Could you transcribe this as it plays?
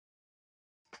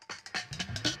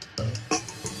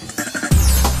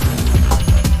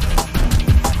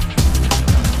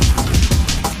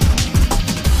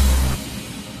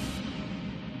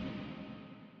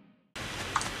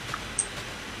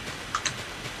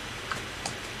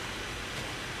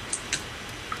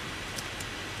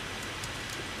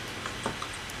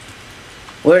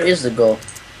Where is the goal?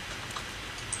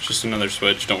 It's just another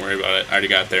switch. Don't worry about it. I already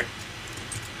got there.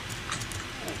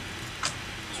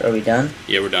 So are we done?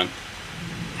 Yeah, we're done.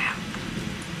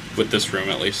 With this room,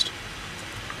 at least.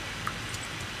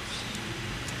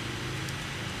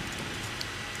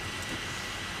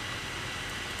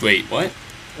 Wait, what?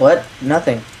 What?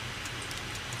 Nothing.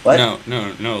 What?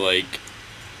 No, like,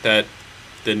 that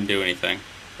didn't do anything.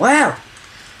 Wow.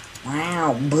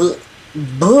 Wow. Buh.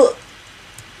 Buh.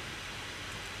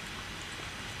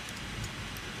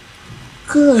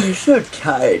 God, I'm so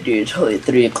tired, dude. It's only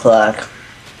 3 o'clock.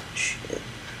 Shit.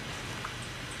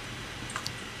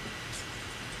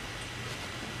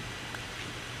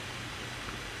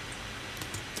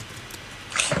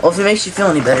 Well, if it makes you feel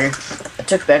any better, I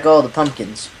took back all the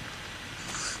pumpkins.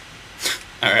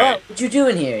 Alright. Oh, what you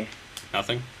doing here?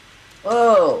 Nothing?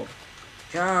 Whoa.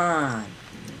 John.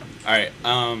 Alright,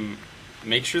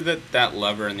 make sure that that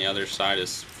lever on the other side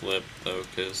is flipped, though,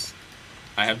 because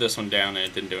I have this one down and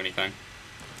it didn't do anything.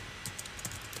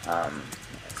 So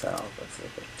let's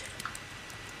flip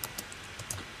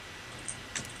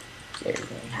it.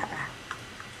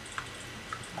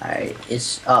 Alright,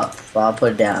 it's up. Well, I'll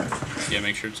put it down. Yeah,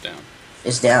 make sure it's down.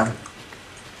 It's down.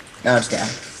 No, it's down.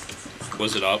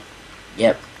 Was it up?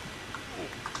 Yep.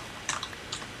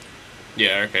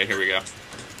 Yeah, okay, here we go.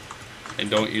 And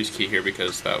don't use key here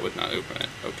because that would not open it.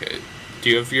 Okay. Do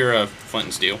you have your flint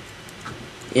and steel?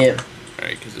 Yep.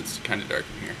 Alright, because it's kind of dark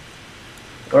in here.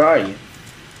 Where are you?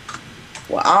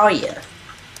 Where are you?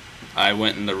 I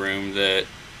went in the room that,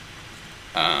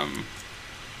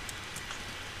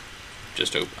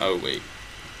 just open. Oh, wait.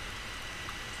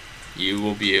 You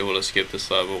will be able to skip this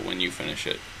level when you finish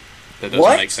it. That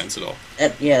doesn't make sense at all.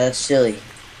 Yeah, that's silly.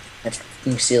 That's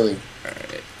fucking silly.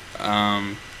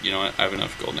 Alright. You know what? I have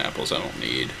enough golden apples. I don't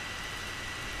need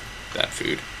that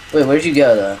food. Wait, where'd you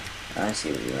go, though? I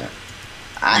see where you went.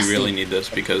 You really need this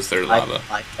because they're lava.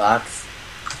 Box.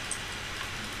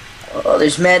 Oh,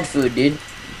 there's mad food, dude.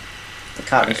 The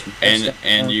cotton. Right.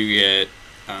 And you get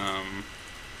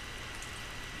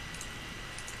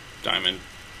diamond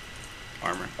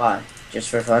armor. Why? Just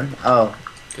for fun? Oh.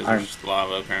 Because there's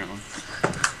lava apparently.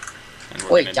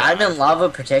 Wait, diamond lava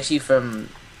protects you from.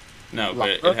 No,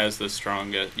 lava? but it has the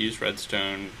strongest. Use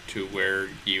redstone to where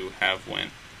you have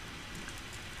went.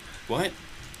 What?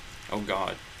 Oh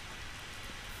God.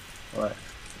 What?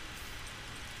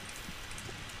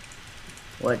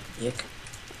 What, Dick?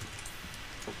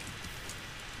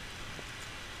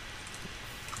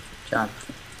 John.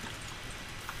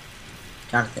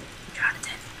 Jonathan.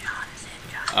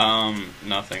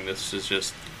 Nothing. This is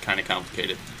just kind of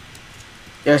complicated.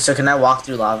 Yeah, so can I walk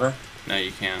through lava? No,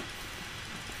 you can't.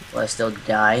 Will I still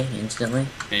die instantly?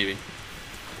 Maybe.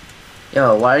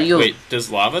 Yo, why are you... Wait, does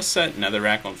lava set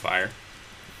netherrack on fire?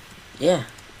 Yeah.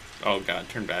 Oh God,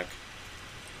 turn back.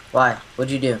 Why?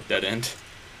 What'd you do? Dead end.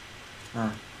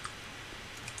 Oh.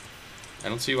 I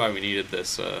don't see why we needed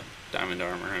this diamond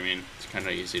armor. I mean, it's kind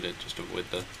of easy to just avoid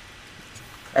the...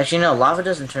 Actually, no, lava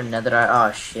doesn't turn netherite.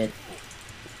 Oh, shit.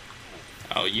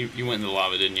 Oh, you went in the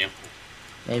lava, didn't you?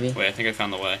 Maybe. Wait, I think I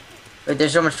found the way. Wait,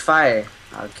 there's so much fire.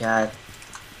 Oh, God.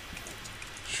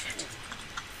 Shit.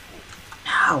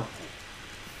 Ow.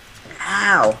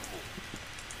 Ow.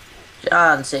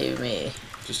 John, save me.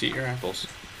 Just eat your apples.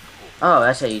 Oh,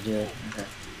 that's how you do it. Okay.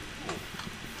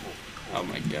 Oh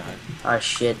my God. Oh,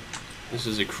 shit. This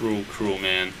is a cruel, cruel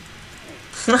man.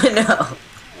 I know.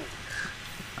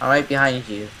 I'm right behind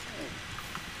you.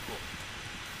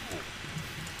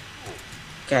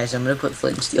 Guys, I'm gonna put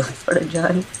flint and steel in front of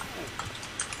John.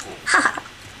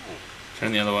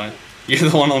 Turn the other way. You're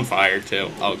the one on fire,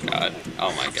 too. Oh God.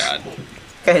 Oh my God.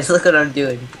 Guys, look what I'm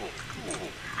doing.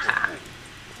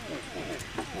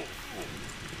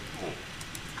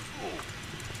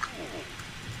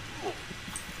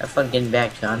 Have fun getting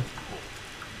back, John.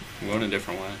 I'm going a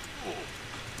different way.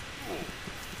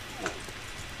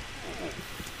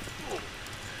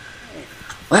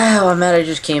 Wow, I'm mad I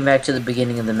just came back to the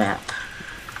beginning of the map.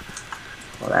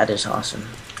 Well, that is awesome.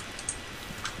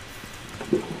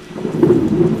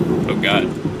 Oh God.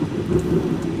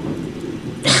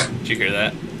 Did you hear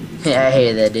that? Yeah, I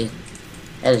hear that, dude.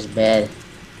 That is bad.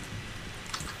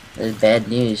 That is bad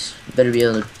news. You better be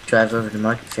able to drive over to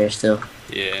Market Fair still.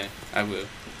 Yeah, I will.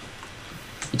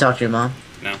 You talk to your mom?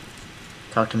 No.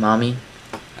 Talk to mommy?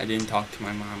 I didn't talk to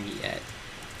my mom yet.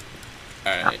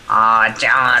 Alright. Aw,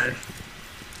 John.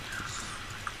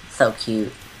 So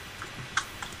cute.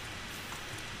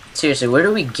 Seriously, where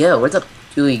do we go? Where the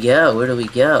do we go? Where do we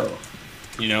go?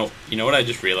 You know what I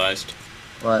just realized?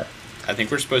 What? I think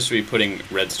we're supposed to be putting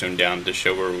redstone down to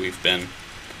show where we've been.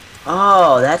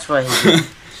 Oh, that's why he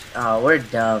Oh, we're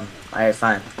dumb. Alright,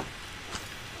 fine.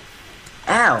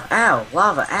 Ow, ow,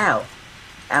 lava, ow.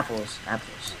 Apples,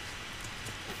 apples.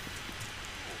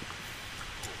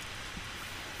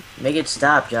 Make it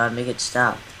stop, John, make it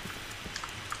stop.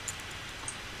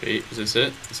 Wait, is this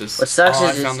it? Is this... What sucks oh,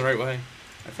 is I found the right way.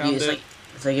 I found it's it.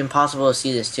 it's like impossible to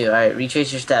see this too. Alright,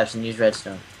 retrace your steps and use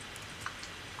redstone.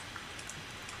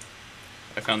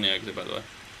 I found the exit, by the way.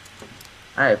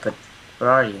 Alright, but where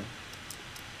are you?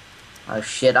 Oh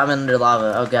shit, I'm under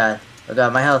lava. Oh god. Oh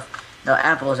god, my health. No,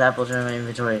 apples are in my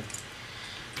inventory.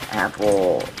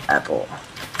 Apple, apple.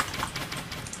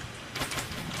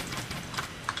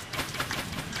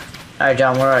 Alright,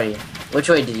 John, where are you? Which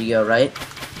way did you go, right?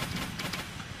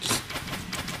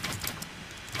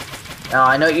 No,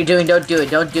 I know what you're doing. Don't do it.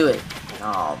 Don't do it.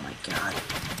 Oh my god.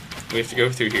 We have to go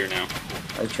through here now.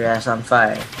 Light your ass on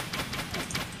fire.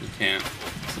 You can't.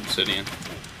 It's obsidian.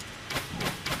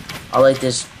 I'll light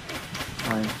this.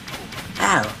 Fine.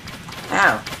 Ow.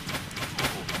 Ow.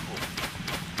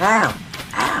 Ow.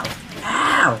 Ow.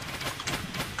 Ow.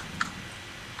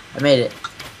 I made it.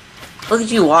 Look at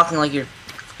you walking like you're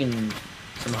fucking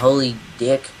some holy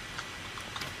dick.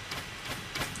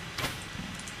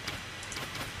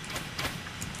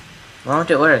 Why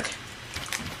won't it work?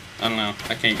 I don't know.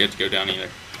 I can't get to go down either.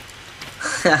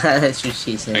 That's what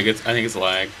she said. I think it's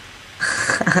lag.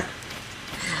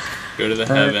 Go to the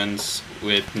heavens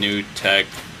with new tech.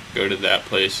 Go to that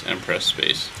place and press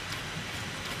space.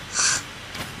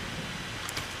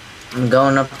 I'm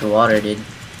going up the water, dude.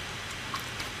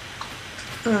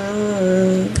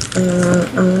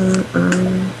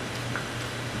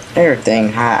 Everything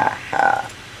ha ha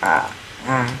ha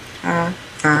ha ha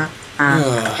ha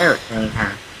ha. Everything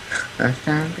ha. It's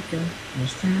time to go.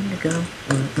 It's time to go.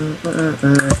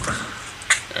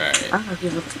 Alright. I'll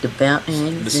give up the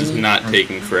bounty. This is not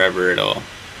taking forever at all.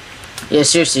 Yeah,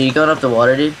 seriously, you going up the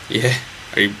water, dude? Yeah.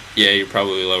 Are you? Yeah, you're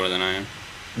probably lower than I am.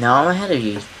 No, I'm ahead of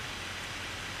you.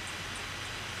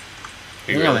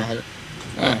 Are you Yeah, I'm really? ahead.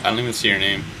 I don't even see your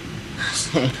name.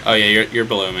 Oh yeah, you're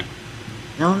below me.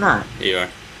 No, I'm not. Yeah, you are.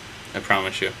 I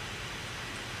promise you.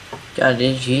 God,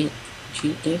 did you cheat?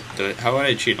 Cheat, dude? How would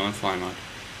I cheat on fly mod?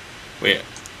 Wait.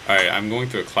 Alright, I'm going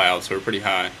through a cloud, so we're pretty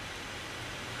high.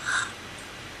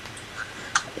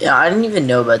 Yeah, I didn't even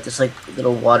know about this like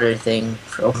little water thing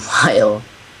for a while.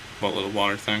 What little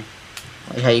water thing?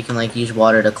 Like how you can like use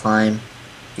water to climb.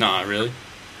 Nah, really?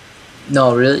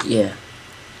 No, really? Yeah.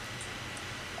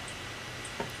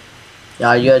 Yeah,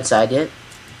 are you outside yet?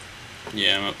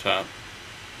 Yeah, I'm up top.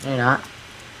 No, you're not.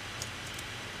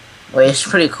 Wait, it's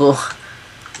pretty cool.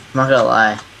 I'm not gonna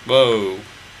lie. Whoa.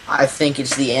 I think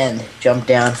it's the end. Jump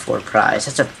down for a prize.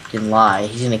 That's a fucking lie.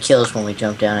 He's gonna kill us when we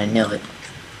jump down. I know it.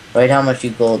 Right? How much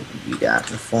gold you got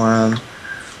before him?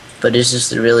 But is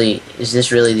this really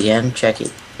the end? Check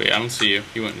it. Wait, I don't see you.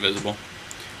 You went invisible.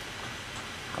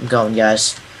 I'm going,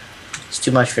 guys. It's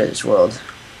too much for this world.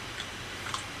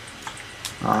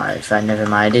 Alright, fine. Never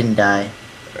mind. I didn't die.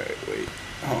 Alright, wait.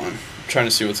 Hold on. I'm trying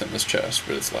to see what's in this chest,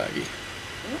 but it's laggy.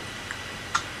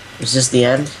 Is this the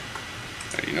end?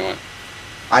 Alright, you know what?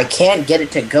 I can't get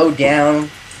it to go down.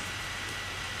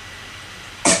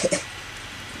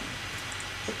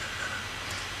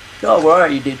 God, where are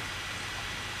you, dude?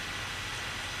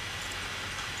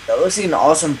 That looks like an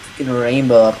awesome freaking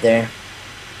rainbow up there.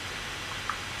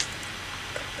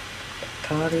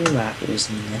 Party rockers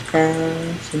in the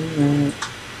house tonight.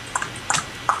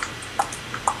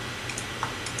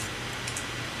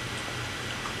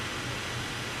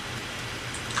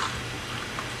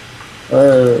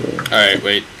 Whoa. Alright,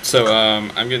 wait. So,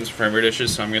 I'm getting some firmware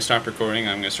issues, so I'm gonna stop recording.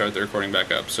 I'm gonna start the recording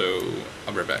back up, so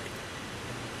I'll be right back.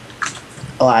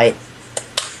 Alright.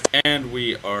 And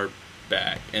we are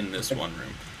back in this one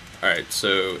room. Alright,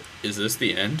 so is this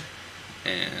the end?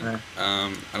 And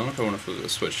I don't know if I want to flip the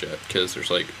switch yet, because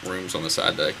there's like rooms on the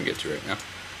side that I can get to right now.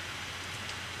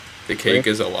 The cake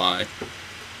is a lie.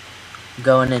 I'm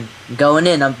going in. I'm going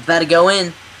in. I'm about to go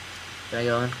in. Can I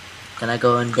go in? Can I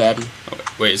go in, Daddy? Oh,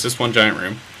 wait, is this one giant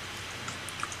room?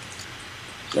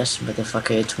 Yes,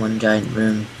 motherfucker, it's one giant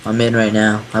room. I'm in right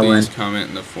now. I Please win. comment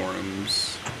in the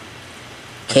forums.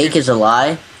 Cake is a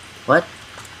lie? What?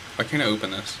 Why can't I open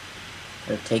this?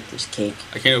 Or take this cake.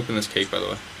 I can't open this cake, by the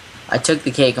way. I took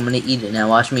the cake. I'm gonna eat it now.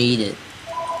 Watch me eat it.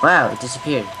 Wow, it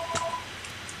disappeared.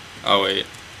 Oh, wait.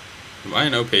 Am I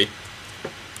an OP?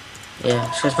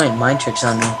 Yeah, she's playing mind tricks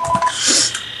on me.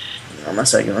 Hold on a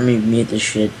second. Let me mute this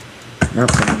shit.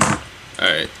 Nope.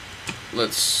 Alright.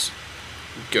 Let's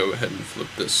go ahead and flip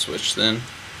this switch then.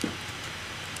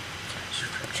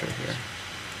 It's right here.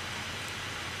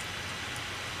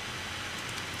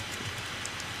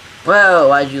 Whoa,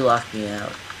 why'd you lock me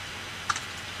out?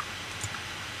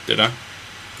 Did I?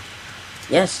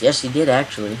 Yes, you did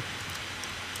actually.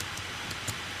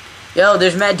 Yo,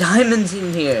 there's mad diamonds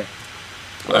in here.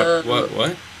 What?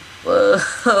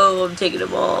 Whoa, I'm taking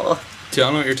them all. Dude, I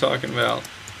don't know what you're talking about.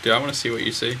 Dude, I want to see what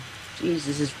you see. Jeez,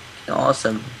 this is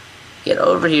awesome. Get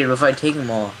over here before I take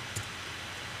them all.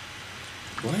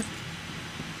 What?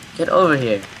 Get over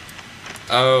here.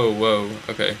 Oh, whoa.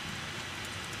 Okay.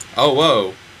 Oh,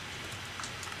 whoa.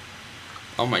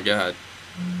 Oh my god.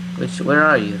 Where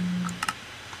are you?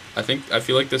 I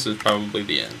feel like this is probably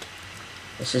the end.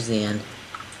 This is the end.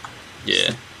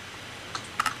 Yeah.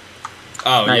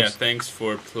 Oh, Nice. yeah, thanks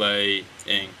for playing.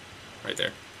 Right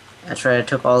there. That's right, I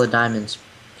took all the diamonds.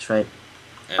 That's right.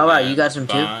 And Oh, wow, you got some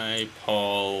too? By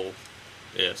Paul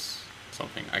is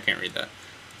something. I can't read that.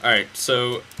 Alright,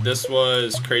 so this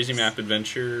was Crazy Map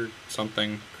Adventure,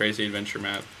 something. Crazy Adventure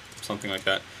Map, something like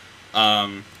that.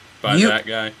 By that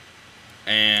guy.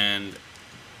 And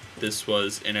this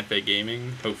was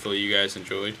NFAGaming. Hopefully you guys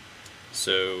enjoyed.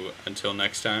 So, until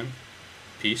next time,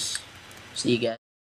 peace. See you guys.